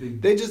against them?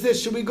 They just said,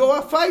 should we go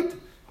out fight?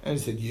 And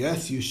he said,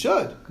 yes, you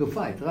should. Go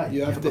fight, right.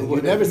 You have to.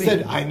 You never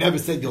said, I never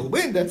said you'll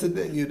win.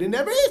 You didn't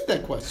ever ask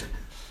that question.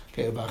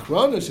 Okay,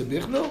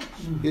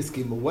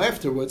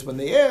 afterwards, when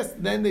they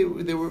asked, then they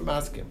were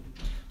masking.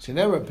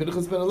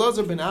 Pinchas ben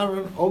Elazar ben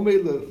Aaron,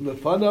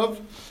 Lefanov,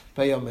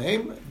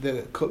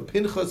 the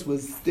Pinchas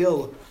was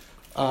still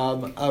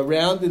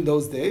around in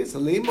those days.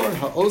 Should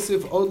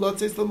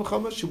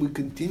we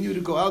continue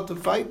to go out to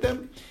fight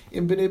them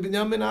in Bnei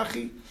Binyamin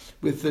Achi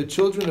with the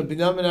children of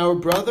Binyamin, our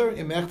brother?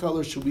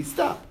 Or should we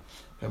stop?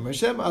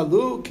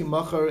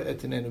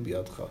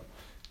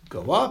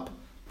 Go up,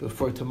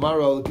 before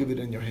tomorrow I'll give it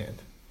in your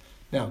hand.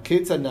 Now,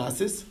 Ketzad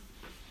Nasis,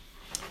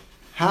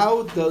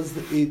 how does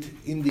it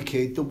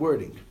indicate the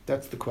wording?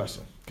 That's the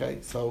question. Okay,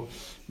 so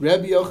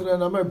Rabbi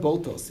Yochanan Amar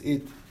Boltos,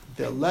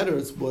 the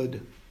letters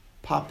would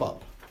pop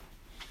up.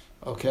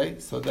 Okay,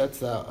 so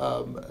that's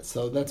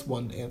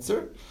one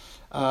answer.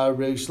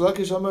 Reish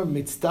Lakish Amar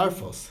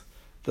Mitzdarfos,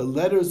 the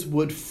letters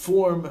would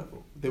form,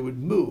 they would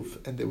move,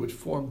 and they would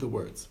form the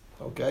words.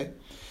 Okay,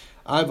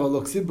 Iva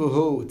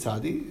Loksibuhu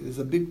Tzadi is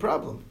a big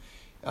problem.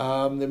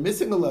 They're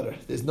missing a letter.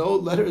 There's no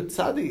letter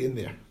tzadi in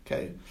there.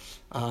 Okay,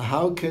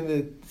 how can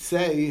it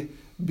say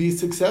be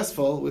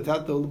successful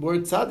without the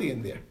word tzadi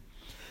in there?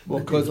 Well,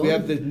 because we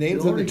have the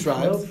names of the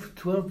tribes.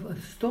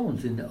 12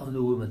 stones on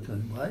the Urim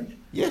Tumim, right?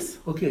 Yes.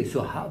 Okay,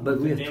 so but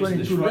we have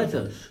 22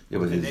 letters. Yeah,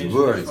 but it's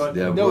words.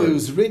 No, it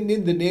was written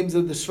in the names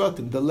of the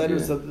Shvatim, the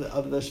letters of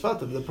the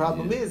Shvatim. The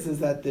problem is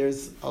that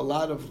there's a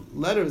lot of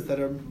letters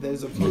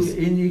there's a few.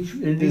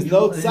 There's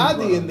no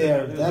tzadi in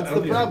there. That's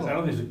the problem. I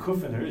don't think there's a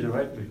kuf in there either,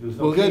 right?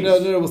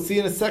 No, we'll see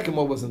in a second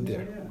what wasn't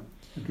there.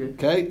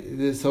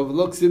 Okay, so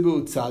look,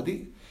 Sibu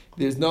tzadi.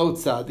 There's no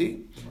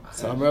tzadi.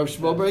 So Rav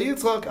Shmuel bar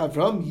Yitzchak,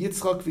 Avram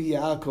Yitzchak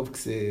v'Yaakov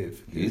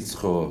ksiv.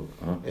 Yitzchak.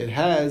 It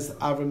has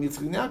Avram Yitzchak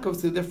and Yaakov.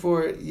 So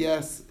therefore,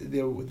 yes,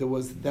 there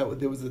was the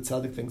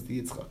tzaddik things to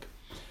Yitzchak,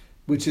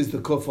 which is the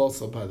kuf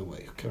also, by the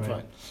way. Okay,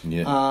 fine.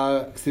 Yeah.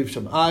 Ksiv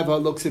Shamayv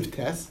lo ksiv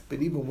tes.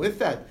 But even with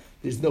that,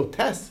 there's no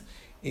tes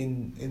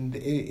in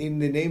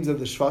the names of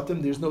the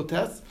Shvatim. There's no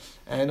tes,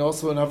 and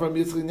also in Avram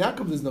Yitzchak and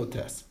Yaakov, there's no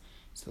tes.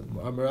 So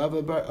Amar Rav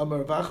bar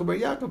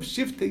Yaakov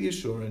Shiftei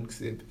Yeshurun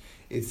ksiv.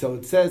 So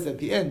it says at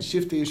the end,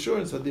 Shiftei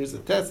Yeshurun, so there's a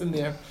test in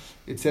there.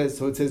 It says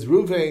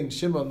Ruvain,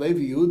 Shimon,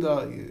 Levi,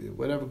 Yehuda,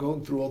 whatever,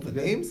 going through all the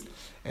names,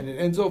 and it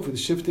ends off with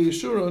Shiftei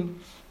Yeshurun,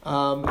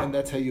 and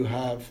that's how you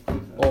have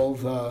all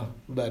the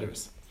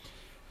letters.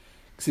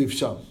 Ksiv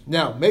Sham.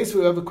 Now, Meis,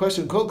 we have a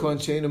question. Kol Kohen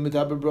Sheinu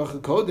Medaber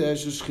Bracha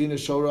Kodesh Shechina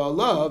Shora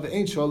Alav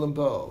Ein Sholem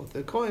Bo.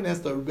 The Kohen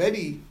has to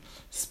already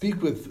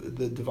speak with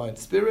the divine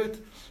spirit,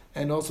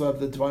 and also have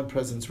the divine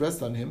presence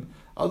rest on him.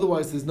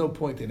 Otherwise, there's no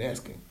point in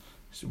asking.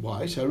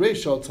 Why? Sharei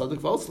Shal Tzadok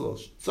V'Oslo.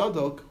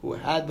 Tzadok, who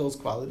had those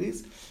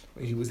qualities,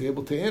 he was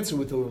able to answer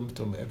with the Urim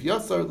Tumah. If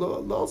Yasar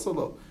lo also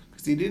lo,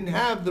 because he didn't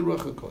have the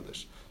Ruach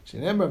HaKodesh.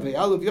 Shenemar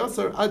ve'alav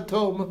Yasar ad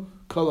tom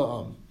kol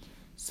ha'am.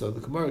 So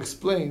the Gemara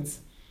explains,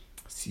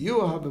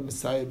 Siyu haba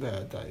Messiah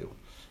be'adayu.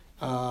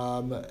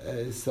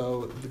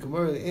 So the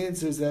Gemara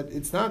answers that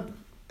it's not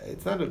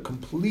a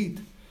complete.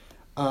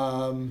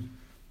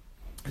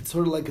 It's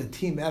sort of like a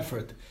team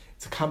effort.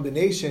 It's a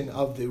combination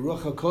of the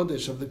Ruach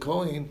HaKodesh of the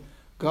Kohen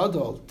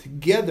Gadol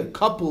together,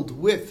 coupled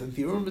with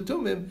the Urim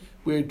V'Tumim,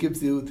 where it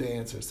gives you the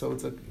answer. So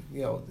it's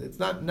it's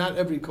not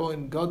every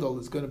Kohen Gadol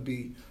is going to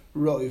be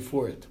roi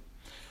for it.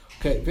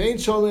 Okay, Vein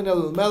Sholin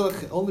El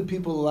Melech. Only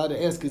people allowed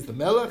to ask is the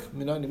Melech.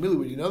 Minani Mili,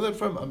 where do you know that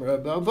from? Amar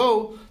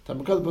Bavo.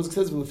 Tamakal the Pasuk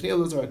says, "V'lefnei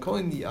Elazar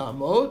Kohen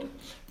Yamod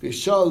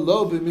v'Yishal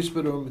Lo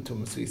b'Mishpat Urim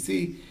V'Tumim." So you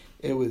see,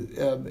 it was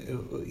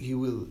he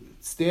will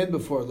stand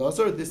before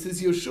Elazar. This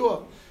is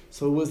Yeshua.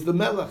 So it was the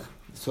Melech.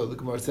 So the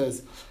Gemara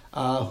says,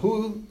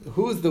 who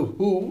is the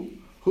who?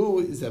 Who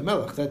is the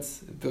Melech? That's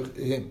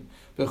him.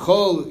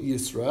 V'chol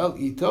Yisrael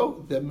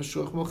ito, the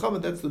Meshuach Milchama.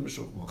 That's the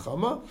Meshuach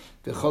Milchama.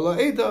 V'chol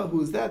Ha'eda,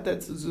 who is that?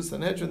 That's the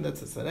Sanhedrin. That's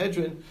the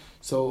Sanhedrin.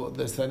 So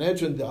the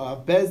Sanhedrin, the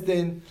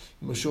Bezdin,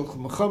 Meshuach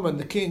Milchama, and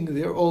the king.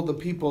 They're all the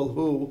people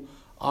who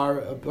are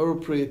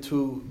appropriate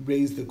to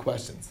raise the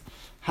questions.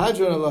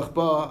 Hadron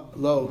alachba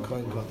lo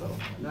kohen gadol.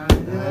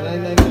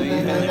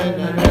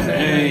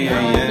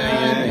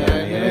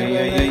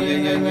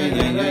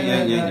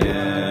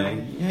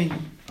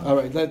 All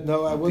right.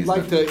 I would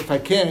like to, if I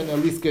can, at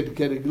least get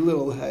a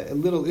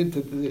little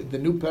into the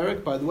new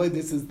parak. By the way,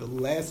 this is the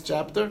last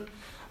chapter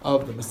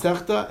of the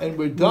Masechta, and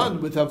we're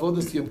done with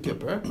Avodas Yom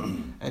Kippur,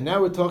 and now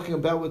we're talking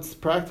about what's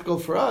practical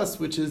for us,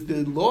 which is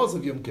the laws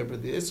of Yom Kippur,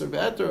 the Isser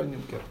V'Eter on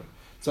Yom Kippur.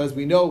 So as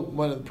we know,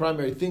 one of the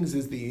primary things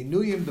is the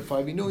Inuyim, the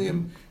 5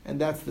 Inuyim, and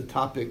that's the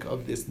topic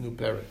of this new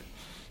parak.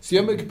 So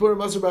Yom Kippur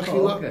Masr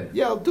B'Achila. Okay.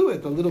 Yeah, I'll do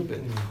it a little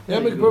bit.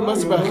 Yom Kippur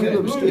Masr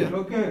B'Achila V'Shtiyah.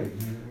 Okay.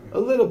 A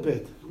little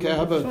bit. Okay, I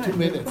have 2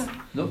 minutes.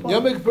 No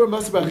problem. Yom Kippur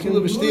Masr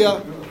B'Achila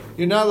V'Shtiyah.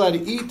 You're not allowed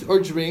to eat or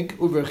drink,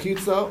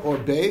 uverchitza, or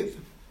bathe,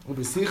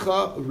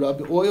 uvesicha,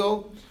 rub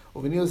oil,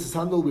 uvenilas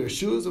sandal, wear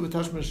shoes,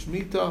 uvetashma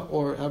shmita,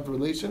 or have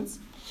relations.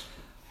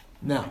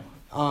 Now,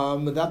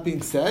 that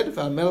being said,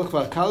 v'amelech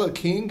v'akala,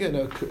 king and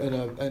a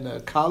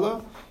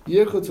kala,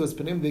 yirchutz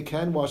v'espanim, they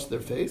can wash their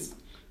face,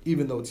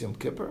 even though it's Yom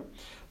Kippur.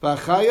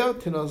 V'achaya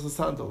tinas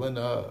sandal, and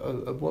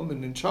a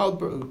woman in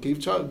childbirth who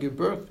gave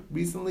birth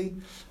recently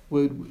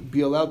would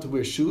be allowed to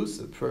wear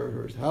shoes for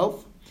her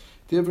health.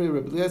 Divrei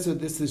Rebbe Eliezer,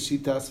 this is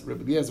shitas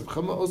Rebbe Eliezer.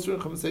 Chama Osir,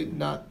 Chama say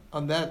not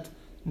on that,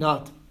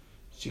 not.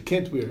 She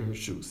can't wear her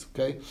shoes.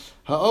 Okay.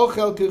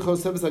 Ha'ochel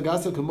kichosev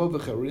zagasa kamo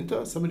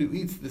v'charinta. Somebody who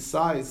eats the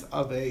size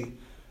of a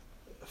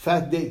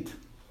fat date,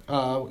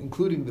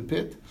 including the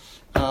pit.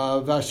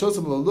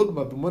 V'ashosam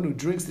lo-lugma, but one who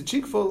drinks the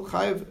cheekful,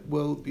 chayev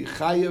will be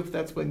chayev.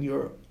 That's when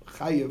you're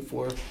chayev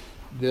for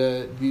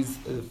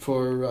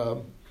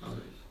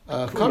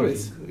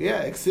kares.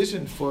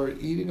 Excision for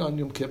eating on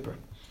Yom Kippur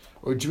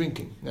or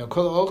drinking. Now,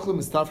 kol ha'ochlim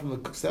is not from the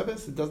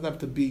koseves. It doesn't have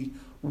to be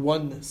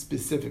one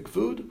specific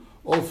food.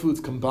 All foods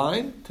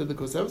combined to the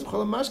koseves.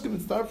 Kol ha'mashkim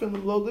is not from the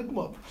melo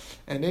ligmav,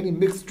 and any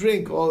mixed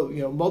drink,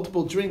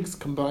 multiple drinks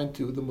combined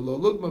to the melo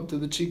ligmav, to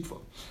the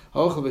cheekful.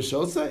 Ha'ochel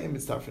v'shosa im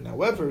mitzarfin.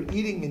 However,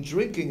 eating and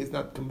drinking is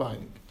not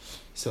combining.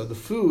 So the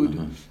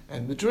food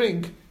and the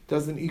drink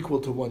doesn't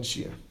equal to one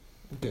shear.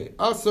 Okay,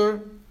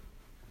 asur.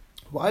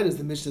 Why does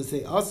the Mishnah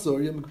say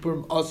asur? Yom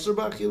Kippurim asur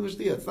b'achil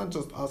v'shtiyah. It's not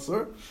just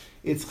asur.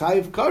 It's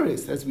chayiv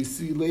kares, as we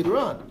see later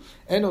on.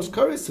 Enosh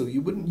karesu.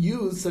 You wouldn't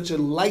use such a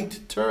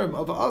light term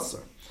of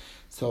asur.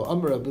 So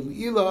Amar Rabbi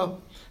Leila,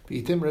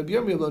 v'yitem Rabbi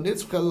Yirmiyah lo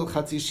nitzchel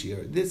chatzi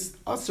shir. This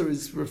asur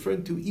is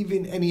referring to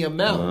even any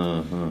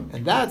amount,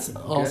 and that's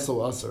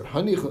also asur.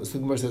 So the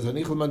Gemara says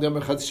hanichol mandam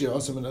chatzi shir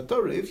asur min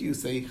haTorah. If you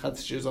say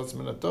chatzi shir is asur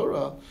min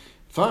haTorah,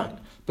 fine.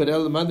 But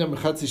el mandam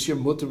chatzi shir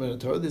mutar min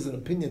haTorah. There's an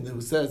opinion who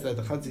says that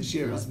the chatzi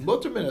shir is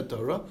mutar min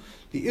haTorah.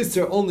 The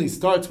isser only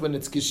starts when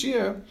it's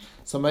kishir.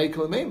 So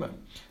ma'ikol meimah.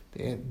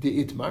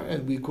 The itmar,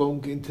 and we go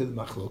into the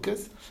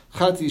machlokas.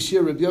 Chatzi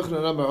shir Rabbi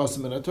Yochanan amar asur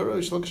min haTorah.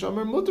 Rish Lakish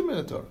amar mutar min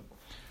haTorah.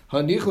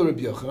 Hanichol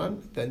Rabbi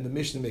Yochanan. Then the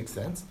Mishnah makes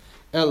sense.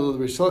 El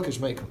Rish Lakish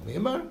ma'ikol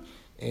meimah.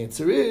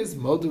 Answer is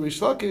Modu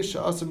Rish Lakish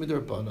asur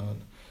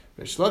midrabanan.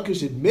 Rish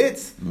Lakish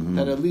admits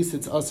that at least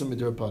it's asur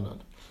midrabanan.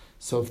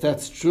 So if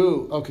that's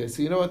true, okay.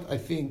 So you know what? I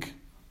think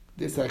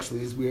this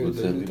actually is weird.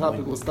 The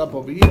topic will stop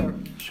over here.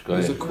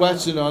 There's a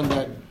question on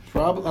that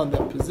problem, on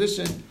that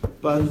position.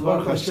 But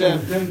Baruch Hashem,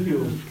 Thank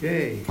you.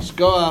 okay.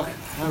 Shkoach.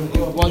 Have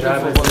a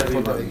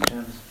wonderful day.